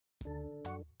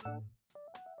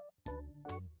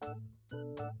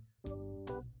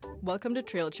Welcome to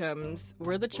Trail Chums.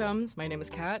 We're the Chums. My name is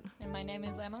Kat. And my name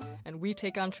is Emma. And we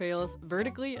take on trails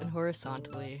vertically and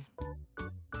horizontally.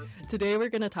 Today we're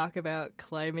going to talk about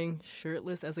climbing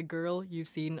shirtless as a girl. You've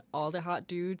seen all the hot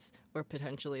dudes, or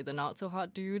potentially the not so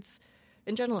hot dudes.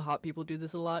 In general, hot people do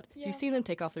this a lot. Yeah. You've seen them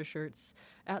take off their shirts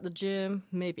at the gym,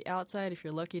 maybe outside. If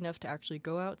you're lucky enough to actually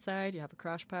go outside, you have a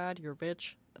crash pad, you're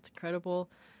rich, that's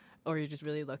incredible. Or you're just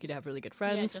really lucky to have really good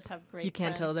friends. Yeah, just have great You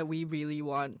can't friends. tell that we really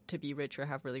want to be rich or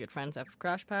have really good friends that have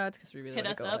crash pads because we really Hit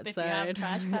want us to go up outside. if you have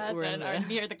crash pads We're and in are the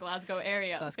near the Glasgow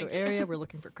area. Glasgow area. We're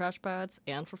looking for crash pads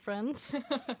and for friends.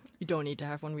 You don't need to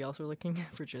have one. We also are looking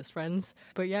for just friends.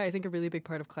 But yeah, I think a really big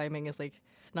part of climbing is like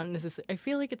not necessarily. I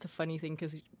feel like it's a funny thing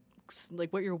because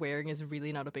like what you're wearing is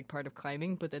really not a big part of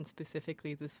climbing, but then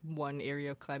specifically this one area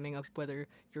of climbing of whether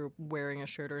you're wearing a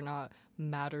shirt or not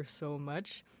matters so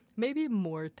much. Maybe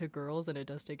more to girls than it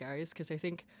does to guys, because I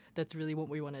think that's really what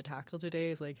we want to tackle today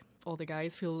is like all the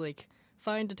guys feel like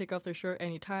fine to take off their shirt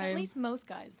anytime. At least most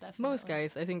guys, definitely. Most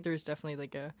guys. I think there's definitely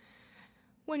like a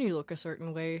when you look a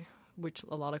certain way, which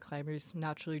a lot of climbers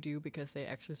naturally do because they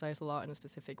exercise a lot in a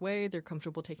specific way, they're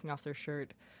comfortable taking off their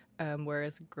shirt,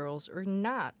 whereas girls are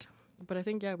not. But I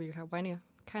think, yeah, we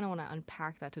kind of want to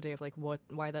unpack that today of like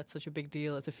why that's such a big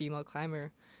deal as a female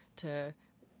climber to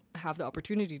have the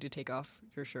opportunity to take off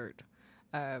your shirt.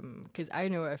 Because I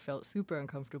know I felt super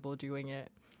uncomfortable doing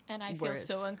it. And I feel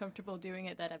so uncomfortable doing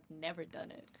it that I've never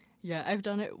done it. Yeah, I've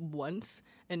done it once,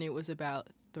 and it was about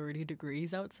 30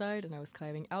 degrees outside, and I was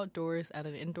climbing outdoors at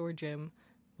an indoor gym,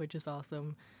 which is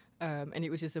awesome. And it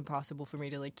was just impossible for me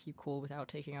to like keep cool without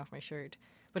taking off my shirt.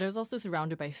 But I was also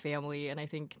surrounded by family, and I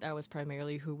think that was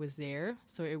primarily who was there.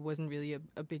 So it wasn't really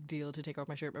a big deal to take off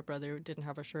my shirt. My brother didn't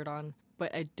have a shirt on,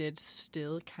 but I did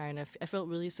still I felt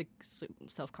really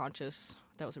self-conscious.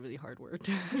 That was a really hard word.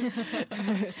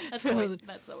 That's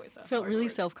always a felt hard really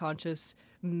word. self-conscious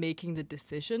making the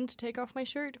decision to take off my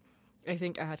shirt. I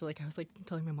think I had to I was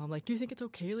telling my mom, do you think it's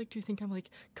okay? Do you think I'm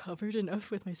covered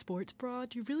enough with my sports bra?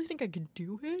 Do you really think I could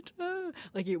do it?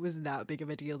 It was that big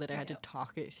of a deal that I had to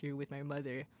talk it through with my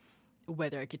mother,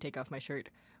 whether I could take off my shirt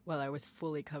while I was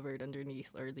fully covered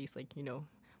underneath, or at least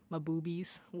my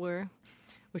boobies were,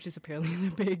 which is apparently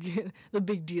the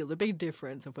big deal, the big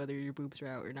difference of whether your boobs are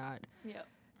out or not.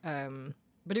 Yeah.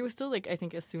 But it was still I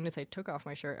think as soon as I took off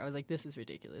my shirt, I was like, this is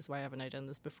ridiculous. Why haven't I done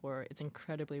this before? It's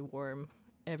incredibly warm.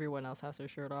 Everyone else has their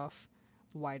shirt off.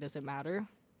 Why does it matter?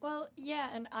 Well,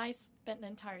 yeah, and I spent the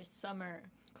entire summer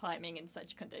climbing in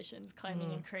such conditions,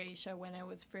 climbing in Croatia when it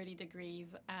was 30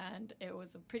 degrees, and it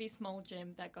was a pretty small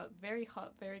gym that got very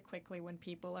hot very quickly when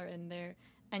people are in there.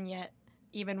 And yet,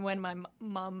 even when my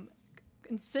mom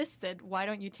insisted, why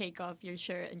don't you take off your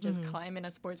shirt and just climb in a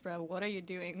sports bra? What are you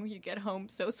doing? You get home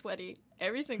so sweaty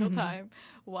every single time.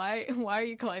 Why are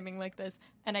you climbing like this?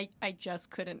 And I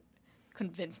just couldn't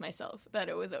convince myself that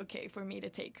it was okay for me to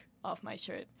take off my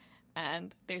shirt.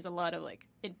 And there's a lot of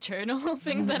internal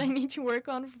things that I need to work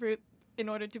on in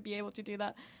order to be able to do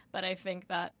that. But I think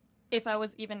that if I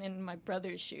was even in my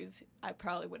brother's shoes, I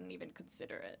probably wouldn't even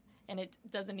consider it. And it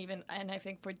doesn't even, and I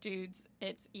think for dudes,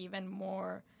 it's even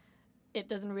more, it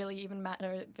doesn't really even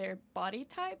matter their body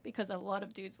type, because a lot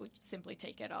of dudes would simply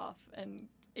take it off and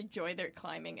enjoy their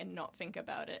climbing and not think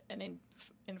about it. And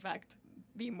in fact,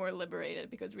 be more liberated,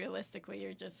 because realistically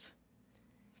you're just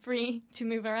free to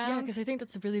move around. Yeah, because I think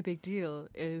that's a really big deal,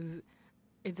 is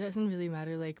it doesn't really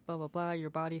matter blah blah blah your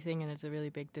body thing, and it's a really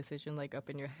big decision up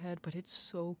in your head, but it's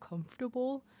so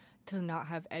comfortable to not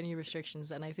have any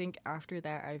restrictions. And I think after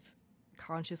that I've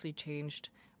consciously changed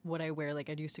what I wear.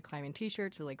 I used to climb in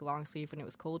t-shirts or long sleeve when it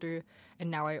was colder, and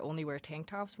now I only wear tank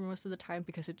tops for most of the time,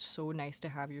 because it's so nice to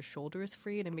have your shoulders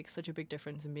free, and it makes such a big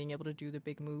difference in being able to do the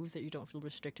big moves that you don't feel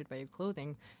restricted by your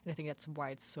clothing. And I think that's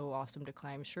why it's so awesome to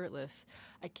climb shirtless.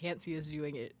 I can't see us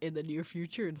doing it in the near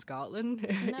future in Scotland,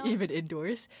 No. even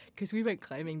indoors, because we went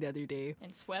climbing the other day,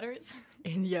 And sweaters.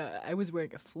 and yeah, I was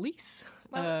wearing a fleece.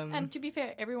 Well, and to be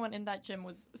fair, everyone in that gym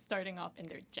was starting off in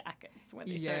their jackets when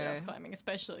they started off climbing,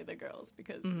 especially the girls,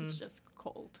 because it's just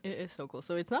cold. It is so cool.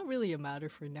 So it's not really a matter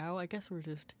for now. I guess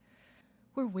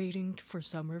we're waiting for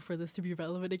summer for this to be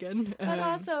relevant again. But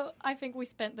also, I think we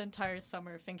spent the entire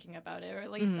summer thinking about it, or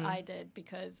at least I did,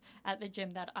 because at the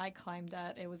gym that I climbed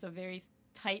at, it was a very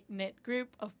tight-knit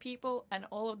group of people, and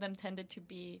all of them tended to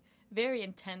be very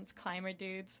intense climber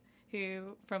dudes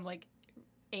who, from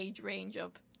age range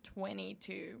of 20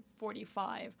 to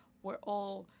 45, were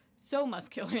all so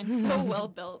muscular and so well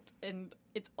built, and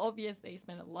it's obvious they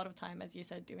spend a lot of time, as you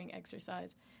said, doing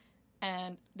exercise.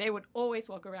 and they would always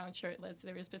walk around shirtless.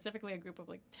 There was specifically a group of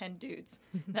like 10 dudes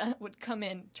that would come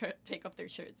in, take off their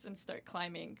shirts, and start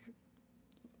climbing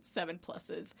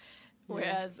 7+s.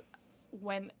 Whereas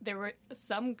when there were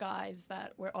some guys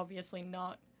that were obviously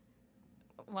not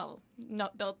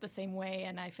built the same way,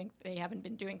 and I think they haven't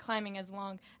been doing climbing as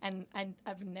long, and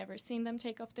I've never seen them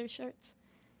take off their shirts.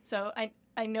 So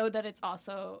I know that it's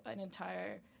also an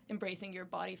entire embracing your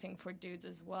body thing for dudes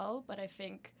as well, but I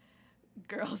think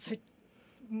girls are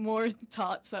more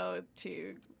taught so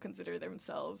to consider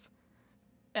themselves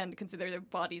and consider their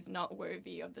bodies not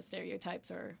worthy of the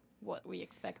stereotypes or what we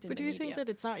expect in the media. But do you think that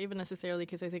it's not even necessarily,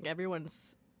 because I think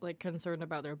everyone's like concerned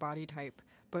about their body type,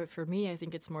 but for me I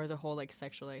think it's more the whole like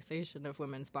sexualization of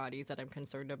women's bodies that I'm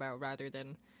concerned about, rather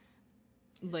than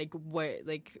like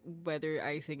whether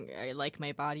I think I like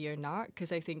my body or not.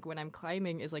 Because I think when I'm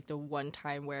climbing is like the one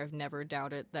time where I've never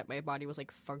doubted that my body was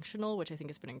like functional, which I think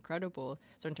has been incredible.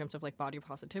 So in terms of like body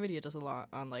positivity, it does a lot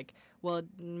on like, well,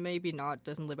 maybe not,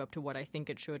 doesn't live up to what I think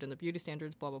it should in the beauty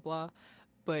standards, blah blah blah,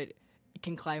 but it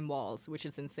can climb walls, which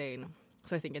is insane.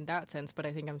 So I think in that sense, but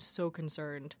I think I'm so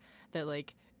concerned that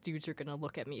like dudes are gonna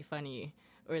look at me funny,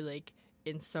 or like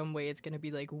in some way it's going to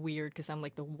be like weird because I'm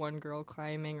like the one girl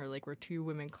climbing, or like we're two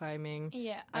women climbing.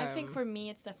 Yeah, I think for me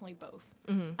it's definitely both.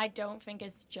 Mm-hmm. I don't think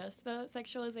it's just the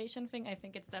sexualization thing. I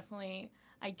think it's definitely,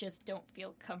 I just don't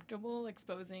feel comfortable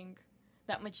exposing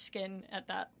that much skin at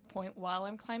that point while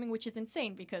I'm climbing, which is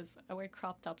insane because I wear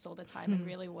crop tops all the time. And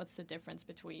really, what's the difference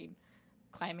between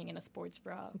climbing in a sports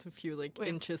bra? It's a few like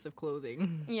inches of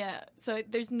clothing. Yeah, so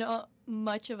there's not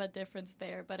much of a difference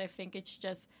there, but I think it's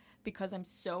just because I'm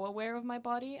so aware of my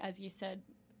body. As you said,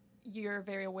 you're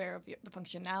very aware of the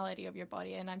functionality of your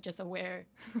body, and I'm just aware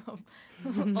of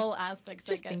all aspects.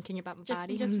 Just thinking about my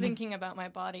body. Just thinking about my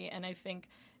body, and I think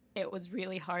it was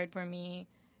really hard for me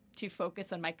to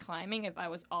focus on my climbing if I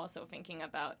was also thinking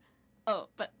about, oh,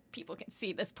 but people can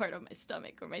see this part of my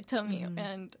stomach or my tummy,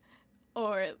 and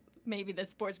or maybe the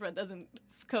sports bra doesn't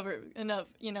cover enough.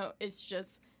 You know, it's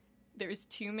just there's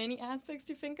too many aspects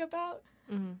to think about.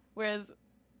 Whereas,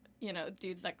 you know,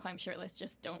 dudes that climb shirtless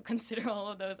just don't consider all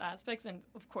of those aspects. And,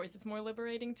 of course, it's more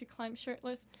liberating to climb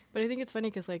shirtless. But I think it's funny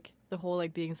because, like, the whole,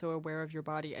 like, being so aware of your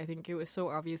body, I think it was so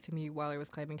obvious to me while I was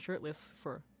climbing shirtless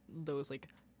for those, like,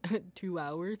 2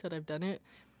 hours that I've done it,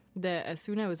 that as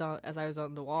I was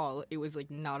on the wall, it was,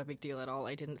 like, not a big deal at all.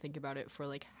 I didn't think about it for,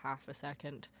 like, half a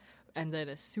second. And then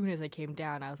as soon as I came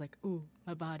down, I was like, ooh,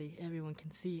 my body, everyone can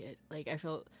see it. Like, I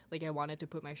felt like I wanted to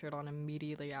put my shirt on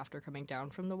immediately after coming down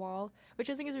from the wall, which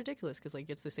I think is ridiculous because, like,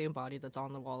 it's the same body that's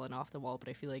on the wall and off the wall, but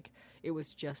I feel like it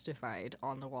was justified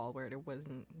on the wall where it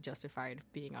wasn't justified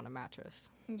being on a mattress.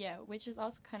 Yeah, which is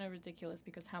also kind of ridiculous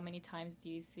because how many times do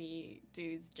you see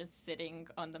dudes just sitting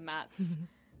on the mats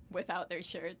without their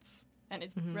shirts? And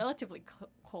it's relatively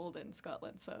cold in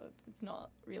Scotland, so it's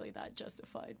not really that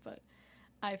justified, but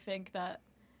I think that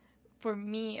for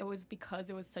me, it was because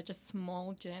it was such a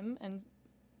small gym and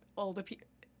all the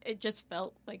it just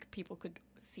felt like people could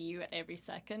see you at every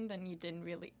second and you didn't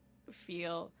really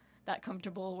feel that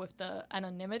comfortable with the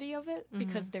anonymity of it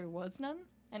because there was none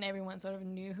and everyone sort of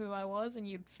knew who I was, and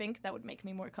you'd think that would make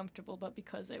me more comfortable, but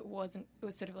because it wasn't, it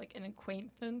was sort of like an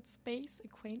acquaintance space.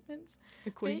 Acquaintance?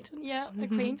 Yeah,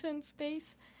 acquaintance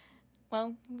space.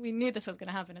 Well, we knew this was going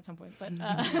to happen at some point, but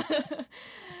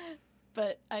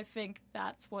but I think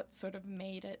that's what sort of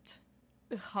made it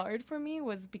hard for me,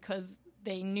 was because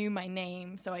they knew my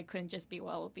name, so I couldn't just be,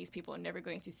 well, these people are never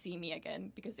going to see me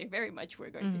again, because they very much were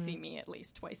going to see me at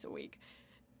least twice a week.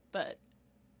 But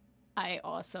I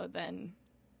also then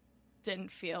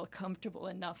didn't feel comfortable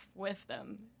enough with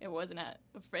them. It wasn't at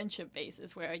a friendship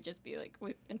basis where I'd just be like,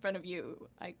 in front of you,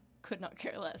 I could not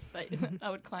care less. I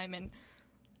would climb in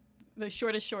the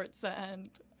shortest shorts and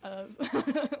oh,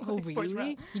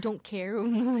 really? You don't care?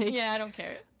 Like, yeah, I don't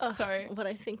care. Sorry. What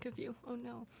I think of you. Oh,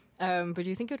 no. But do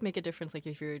you think it would make a difference, like,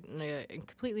 if you're in a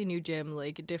completely new gym,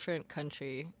 like, a different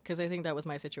country? Because I think that was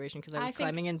my situation, because I was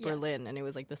climbing in Berlin, and it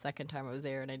was, like, the second time I was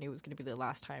there, and I knew it was going to be the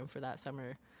last time for that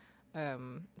summer.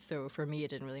 So for me, it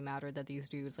didn't really matter that these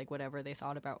dudes, like, whatever they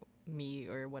thought about me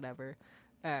or whatever,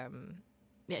 yeah,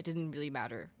 it didn't really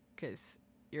matter, because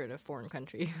you're in a foreign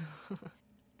country.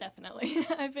 Definitely.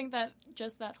 I think that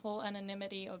just that whole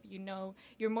anonymity of, you know,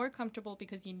 you're more comfortable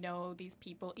because you know these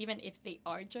people, even if they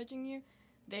are judging you,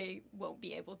 they won't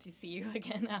be able to see you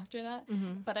again after that.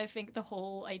 But I think the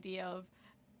whole idea of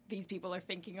these people are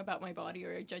thinking about my body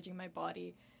or judging my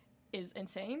body is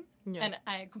insane. Yeah. And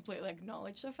I completely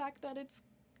acknowledge the fact that it's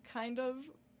kind of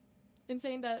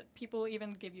insane that people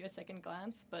even give you a second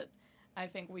glance, but I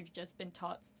think we've just been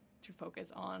taught to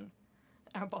focus on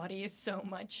our body is so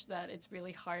much that it's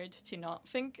really hard to not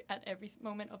think at every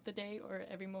moment of the day or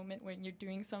every moment when you're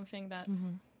doing something that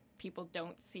people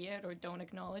don't see it or don't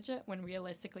acknowledge it, when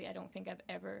realistically I don't think I've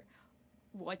ever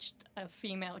watched a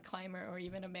female climber or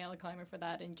even a male climber for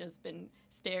that and just been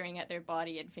staring at their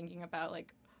body and thinking about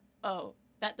like, oh,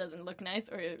 that doesn't look nice,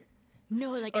 or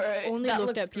no, like or I've only that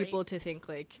looked looks at people great. to think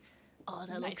like, oh,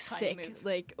 that Nice looks tiny sick, move.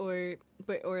 like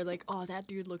or like, oh, that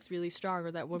dude looks really strong,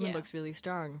 or that woman Yeah. looks really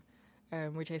strong,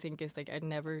 which I think is like, I'd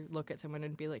never look at someone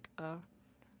and be like,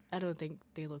 I don't think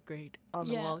they look great on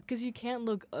the Yeah. wall, because you can't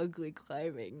look ugly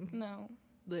climbing. No.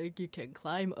 Like, you can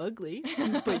climb ugly,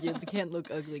 but you can't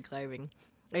look ugly climbing.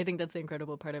 I think that's the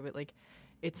incredible part of it. Like,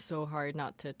 it's so hard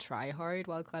not to try hard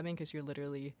while climbing, because you're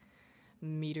literally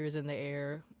meters in the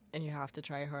air and you have to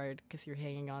try hard because you're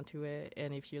hanging onto it.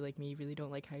 And if you're like me, really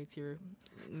don't like heights, you're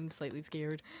slightly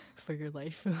scared for your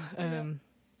life.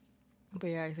 But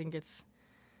yeah, I think it's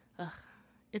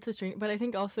a strange. But I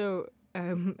think also,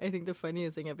 I think the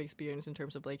funniest thing I've experienced in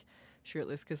terms of like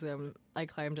shirtless, because I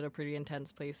climbed at a pretty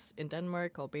intense place in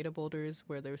Denmark called Beta Boulders,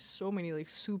 where there's so many like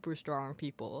super strong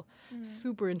people,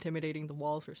 super intimidating. The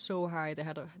walls were so high. They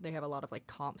have a lot of like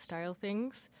comp style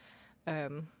things.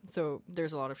 So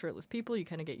there's a lot of shirtless people. You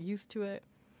kind of get used to it.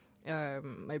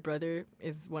 My brother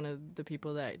is one of the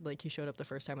people that like, he showed up the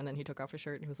first time and then he took off his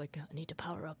shirt and he was like, I need to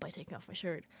power up by taking off my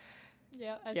shirt.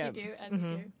 Yeah, as Yeah. you do, as you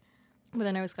do. But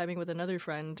then I was climbing with another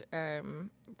friend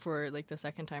for like the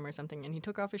second time or something, and he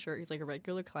took off his shirt. He's like a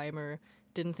regular climber,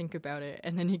 didn't think about it,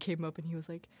 and then he came up and he was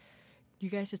like, you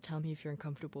guys just tell me if you're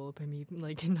uncomfortable by me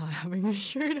like not having a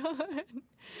shirt on.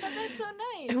 But that's so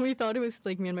nice. And we thought it was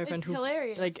like me and my friend It's who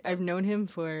hilarious. like, I've known him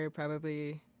for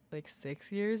probably like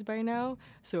 6 years by now,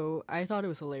 so I thought it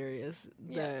was hilarious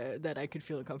that I could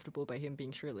feel uncomfortable by him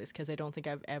being shirtless, because I don't think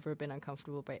I've ever been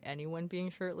uncomfortable by anyone being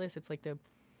shirtless. It's like the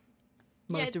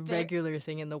most it's regular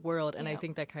thing in the world, and I Yeah.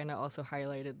 think that kind of also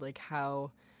highlighted like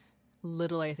how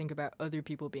little I think about other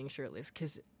people being shirtless,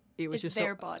 because it was it's just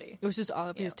their so, body. it was just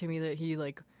obvious Yeah. to me that he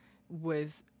like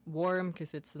was warm,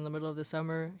 because it's in the middle of the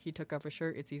summer. He took off a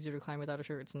shirt. It's easier to climb without a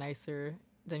shirt. It's nicer.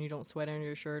 Then you don't sweat under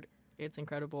your shirt. It's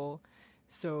incredible.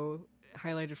 So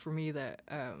highlighted for me that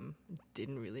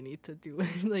didn't really need to do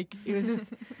it. Like, it was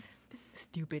just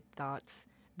stupid thoughts.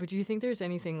 But do you think there's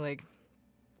anything like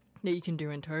that you can do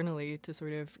internally to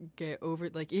sort of get over,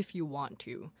 like, if you want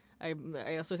to?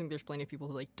 I also think there's plenty of people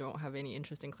who like don't have any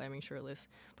interest in climbing shirtless,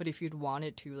 but if you'd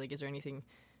wanted to, like, is there anything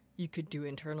you could do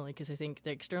internally? Because I think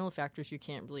the external factors you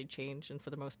can't really change, and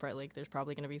for the most part, like, there's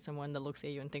probably going to be someone that looks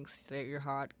at you and thinks that you're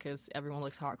hot, because everyone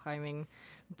looks hot climbing,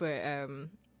 but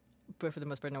for the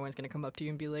most part, no one's going to come up to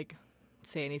you and be like,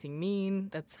 say anything mean.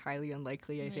 That's highly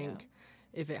unlikely, I think.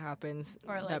 If it happens,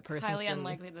 Or like that person's highly then-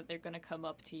 unlikely that they're going to come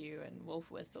up to you and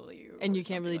wolf whistle you. and or you can't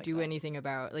something really like do that. anything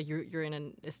about, like, you're in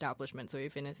an establishment, so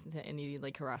if any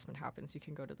like harassment happens, you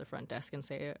can go to the front desk and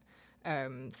say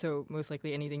it. So most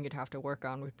likely anything you'd have to work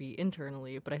on would be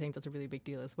internally, but I think that's a really big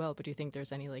deal as well. But do you think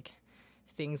there's any like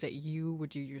things that you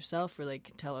would do yourself, or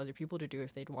like tell other people to do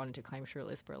if they'd wanted to climb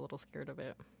shirtless but are a little scared of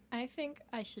it? I think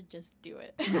I should just do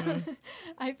it. Mm-hmm.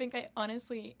 I think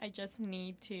I just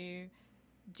need to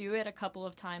do it a couple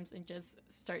of times and just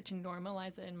start to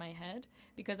normalize it in my head,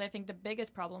 because I think the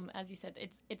biggest problem, as you said,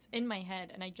 it's in my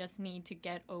head, and I just need to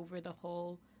get over the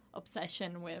whole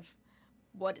obsession with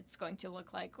what it's going to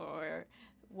look like or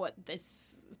what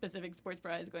this specific sports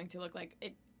bra is going to look like.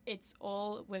 It's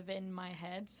all within my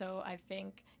head. So I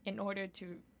think in order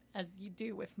to, as you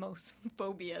do with most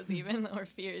phobias even or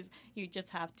fears, you just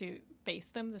have to face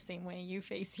them the same way you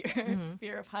face your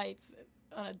fear of heights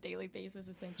on a daily basis,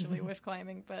 essentially, with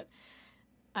climbing. But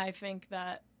I think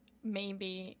that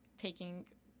maybe taking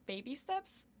baby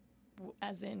steps,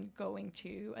 as in going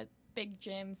to a big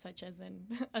gym, such as in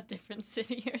a different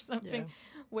city or something,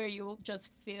 where you'll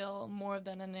just feel more of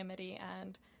the anonymity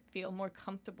and feel more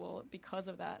comfortable because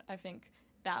of that. I think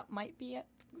that might be a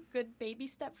good baby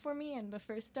step for me, and the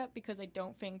first step, because I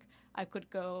don't think I could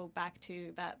go back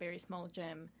to that very small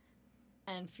gym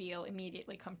and feel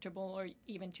immediately comfortable or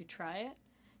even to try it.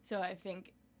 So I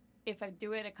think if I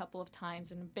do it a couple of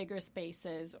times in bigger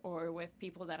spaces or with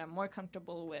people that I'm more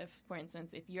comfortable with, for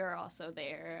instance, if you're also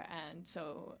there and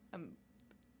so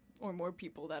or more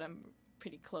people that I'm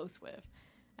pretty close with,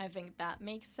 I think that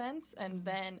makes sense. And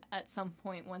then at some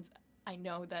point, once I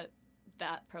know that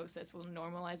that process will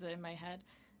normalize it in my head,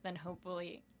 then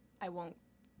hopefully I won't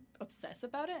obsess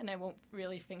about it and I won't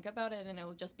really think about it, and it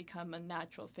will just become a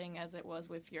natural thing, as it was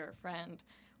with your friend,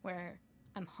 where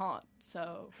I'm hot,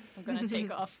 so I'm going to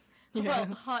take off Well,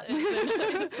 hot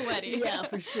is sweaty. Yeah,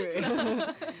 for sure.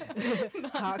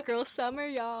 Hot girl summer,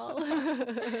 y'all.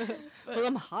 Well,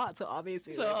 I'm hot, so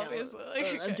obviously. So like,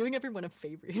 obviously, I'm doing everyone a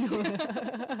favor. You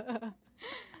know?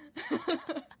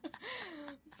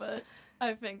 But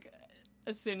I think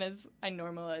as soon as I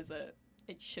normalize it,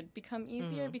 it should become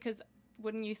easier because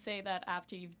wouldn't you say that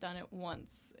after you've done it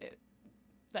once,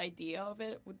 the idea of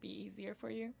it would be easier for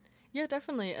you? Yeah,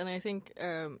 definitely. And I think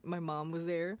my mom was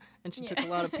there, and she took a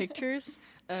lot of pictures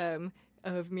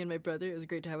of me and my brother. It was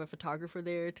great to have a photographer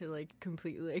there to like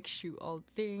completely like shoot all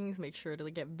things, make sure to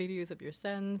like get videos of your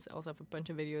sends. Also have a bunch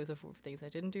of videos of things I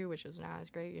didn't do, which was not as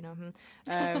great, you know.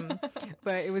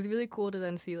 But it was really cool to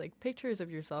then see like pictures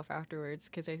of yourself afterwards,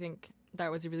 because I think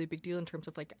that was a really big deal in terms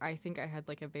of like I think I had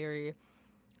like a very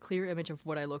clear image of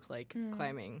what I look like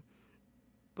climbing,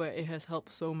 but it has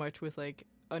helped so much with like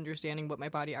understanding what my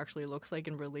body actually looks like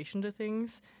in relation to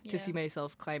things to see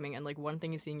myself climbing. And like one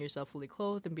thing is seeing yourself fully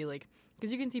clothed and be like,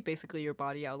 because you can see basically your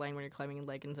body outline when you're climbing in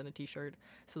leggings and a t-shirt,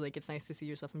 so like it's nice to see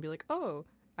yourself and be like, oh,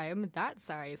 I am that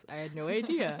size, I had no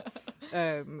idea.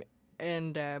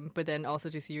 But then also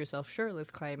to see yourself shirtless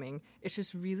climbing, it's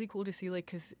just really cool to see, like,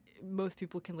 because most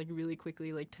people can like really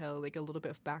quickly like tell like a little bit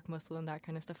of back muscle and that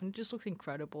kind of stuff, and it just looks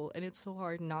incredible. And it's so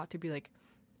hard not to be like,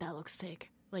 that looks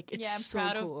sick. Like, it's I'm so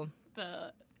proud cool. of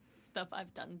the stuff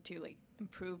I've done to like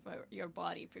improve your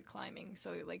body for climbing.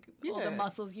 So like all the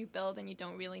muscles you build and you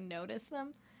don't really notice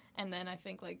them, and then I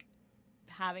think like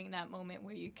having that moment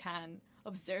where you can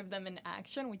observe them in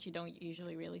action, which you don't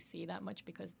usually really see that much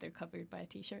because they're covered by a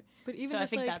t-shirt. But even so just, I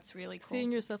think like, that's really cool.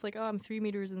 Seeing yourself like, oh, I'm 3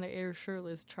 meters in the air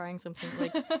shirtless, trying something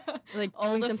like all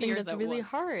doing the something fears that's at really once.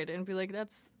 hard, and be like,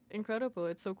 that's incredible.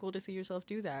 It's so cool to see yourself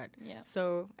do that. Yeah.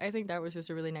 So I think that was just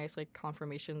a really nice like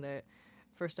confirmation that,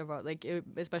 first of all, like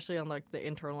especially on like the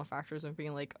internal factors of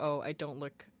being like, oh, I don't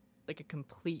look like a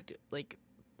complete like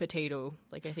potato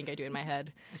like I think I do in my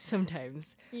head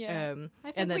sometimes. Yeah. I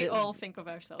think and then we all think of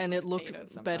ourselves and as it looked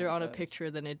potatoes better on a sometimes, so.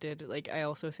 picture than it did. Like, I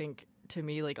also think, to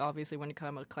me, like, obviously when you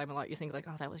climb a lot, you think like,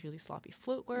 oh, that was really sloppy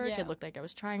footwork. Yeah. It looked like I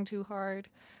was trying too hard,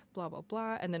 blah blah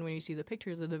blah. And then when you see the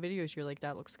pictures of the videos, you're like,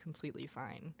 that looks completely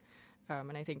fine.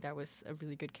 And I think that was a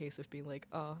really good case of being like,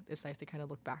 oh, it's nice to kind of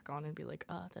look back on and be like,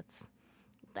 oh,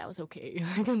 that was okay.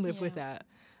 I can live with that.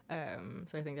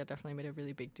 So I think that definitely made a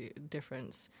really big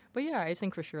difference. But yeah, I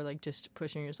think for sure, like, just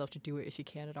pushing yourself to do it if you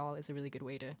can at all is a really good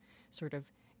way to sort of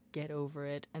get over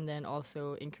it. And then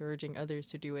also encouraging others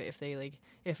to do it if they, like,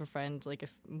 if a friend, like a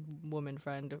woman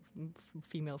friend,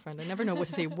 female friend, I never know what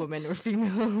to say, woman or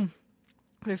female.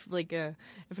 If, like,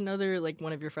 if another, like,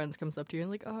 one of your friends comes up to you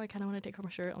and, like, oh, I kind of want to take off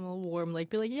my shirt, I'm a little warm, like,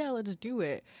 be like, yeah, let's do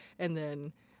it. And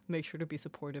then make sure to be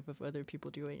supportive of other people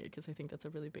doing it, because I think that's a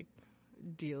really big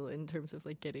deal in terms of,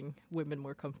 like, getting women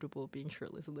more comfortable being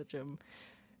shirtless in the gym,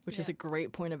 which is a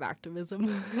great point of activism.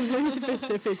 A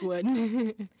specific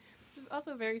one. It's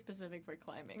also very specific for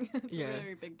climbing. It's a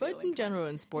very big deal. But in general,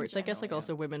 in sports, I guess, like, yeah.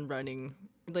 also women running,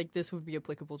 like, this would be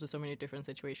applicable to so many different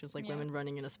situations, like women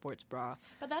running in a sports bra.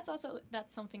 But that's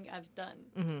something I've done.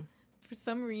 Mm-hmm. For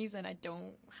some reason, I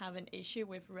don't have an issue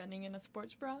with running in a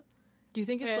sports bra. Do you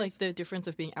think it's, like, the difference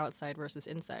of being outside versus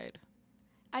inside?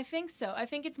 I think so. I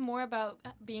think it's more about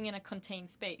being in a contained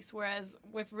space. Whereas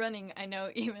with running, I know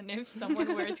even if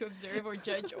someone were to observe or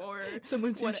judge or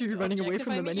someone sees you running away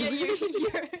from them anyway.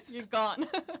 Yeah, you're gone.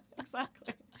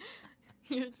 Exactly.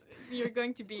 You're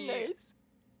going to be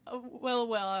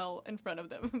well in front of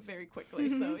them very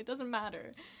quickly. So it doesn't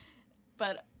matter.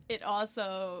 But it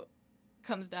also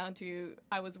comes down to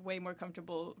I was way more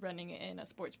comfortable running in a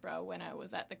sports bra when I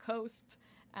was at the coast.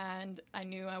 And I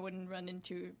knew I wouldn't run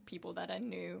into people that I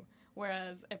knew.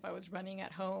 Whereas if I was running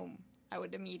at home, I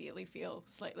would immediately feel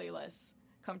slightly less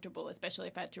comfortable, especially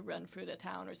if I had to run through the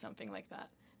town or something like that.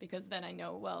 Because then I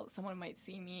know, well, someone might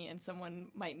see me and someone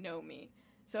might know me.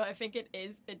 So I think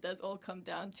it does all come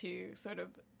down to sort of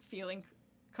feeling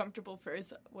comfortable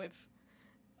first with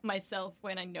myself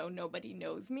when I know nobody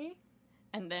knows me.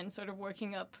 And then sort of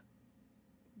working up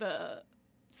the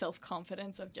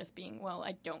self-confidence of just being, well,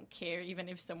 I don't care even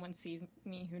if someone sees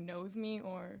me who knows me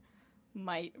or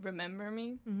might remember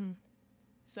me. Mm-hmm.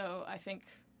 So I think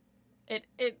it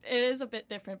is a bit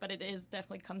different, but it is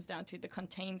definitely comes down to the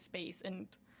contained space and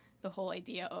the whole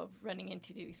idea of running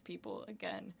into these people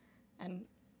again and,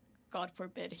 God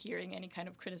forbid, hearing any kind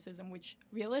of criticism, which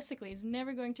realistically is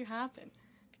never going to happen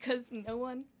because no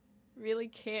one really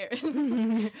cares.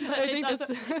 But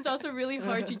it's also really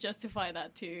hard to justify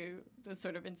that to the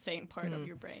sort of insane part of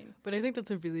your brain. But I think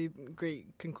that's a really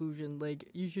great conclusion. Like,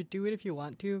 you should do it if you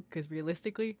want to, because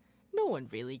realistically, no one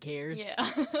really cares. Yeah.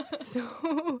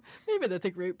 So maybe that's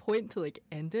a great point to, like,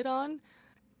 end it on.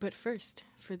 But first,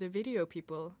 for the video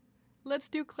people, let's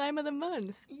do Climb of the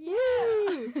Month.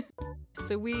 Yeah.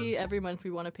 So every month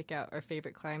we want to pick out our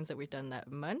favorite climbs that we've done that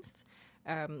month.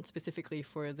 Specifically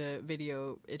for the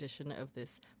video edition of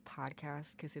this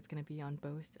podcast, because it's going to be on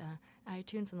both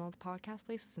iTunes and all the podcast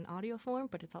places in audio form,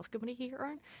 but it's also going to be here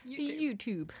on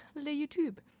YouTube.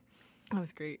 That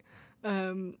was great.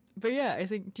 But yeah, I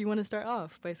think, do you want to start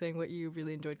off by saying what you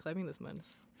really enjoyed climbing this month?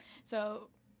 So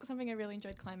something I really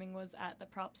enjoyed climbing was at the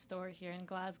prop store here in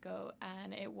Glasgow,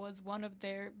 and it was one of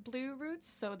their blue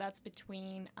routes, so that's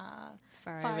between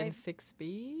 5 and 6B?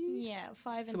 Yeah,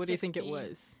 5 and 6B. So what do you think it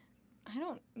was? I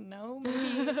don't know.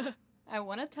 Maybe I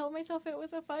want to tell myself it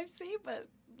was a 5C, but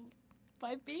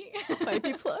 5B?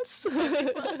 5B plus?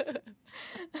 5B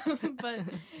plus. But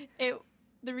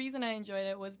the reason I enjoyed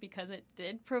it was because it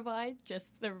did provide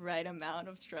just the right amount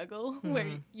of struggle where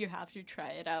you have to try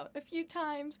it out a few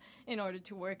times in order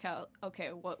to work out, okay,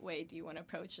 what way do you want to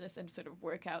approach this, and sort of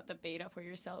work out the beta for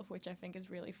yourself, which I think is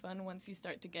really fun once you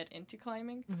start to get into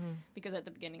climbing. Because at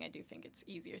the beginning I do think it's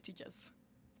easier to just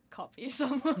copy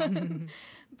someone.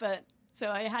 But so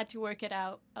I had to work it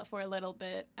out for a little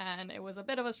bit, and it was a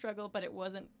bit of a struggle, but it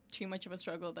wasn't too much of a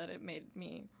struggle that it made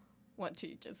me want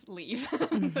to just leave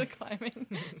the climbing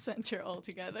center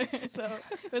altogether. So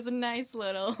it was a nice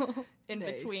little in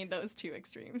between those two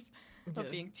extremes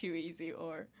of being too easy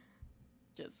or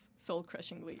just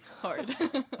soul-crushingly hard.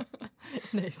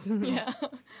 Nice. Yeah.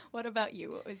 What about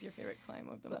you? What was your favorite climb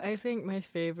of the month? I think my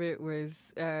favorite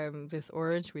was this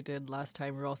orange we did last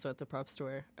time. We were also at the prop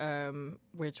store,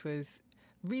 which was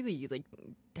really, like,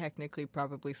 technically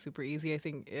probably super easy. I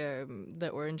think the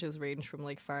oranges range from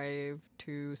like 5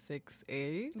 to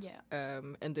 6A. Yeah.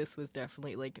 And this was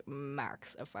definitely like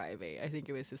max a 5A. I think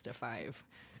it was just a 5.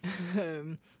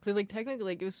 So it's like technically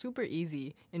like it was super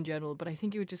easy in general, but I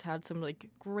think it just had some like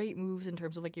great moves in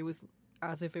terms of like it was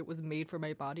as if it was made for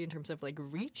my body in terms of like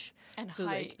reach and so,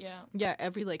 height. Like, yeah,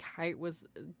 every like height was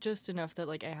just enough that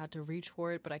like I had to reach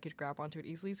for it, but I could grab onto it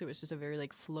easily. So it was just a very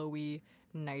like flowy,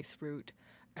 nice route.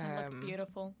 It looked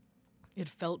beautiful. It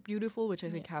felt beautiful, which I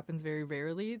think happens very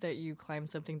rarely, that you climb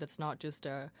something that's not just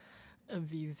a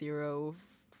V0,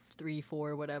 3,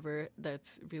 4, whatever,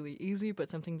 that's really easy,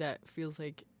 but something that feels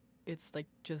like it's like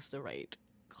just the right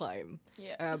climb.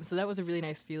 Yeah. So that was a really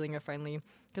nice feeling of finally,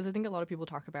 because I think a lot of people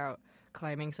talk about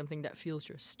climbing something that feels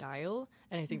your style,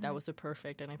 and I think that was the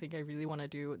perfect, and I think I really want to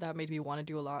do, that made me want to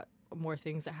do a lot more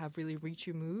things that have really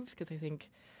reachy moves, because I think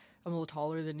I'm a little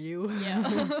taller than you.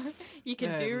 Yeah. You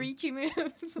can do reachy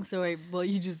moves. So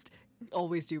you just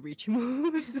always do reachy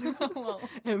moves. Well.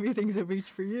 Everything's a reach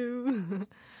for you.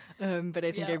 But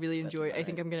I think I really enjoy, I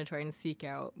think right. I'm going to try and seek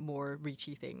out more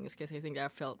reachy things, because I think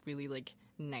that felt really like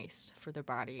nice for the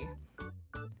body.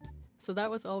 So that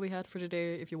was all we had for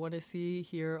today. If you want to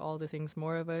hear all the things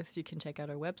more of us, you can check out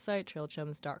our website,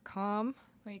 trailchums.com.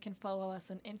 Or you can follow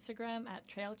us on Instagram at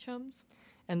trailchums.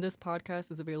 And this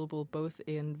podcast is available both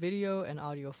in video and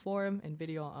audio form, in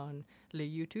video on the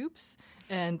YouTubes,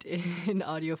 and in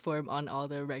audio form on all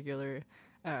the regular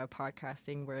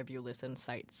podcasting, wherever you listen,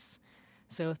 sites.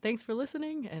 So thanks for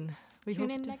listening, and we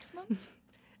tune in next month.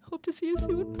 Hope to see you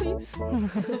soon, please.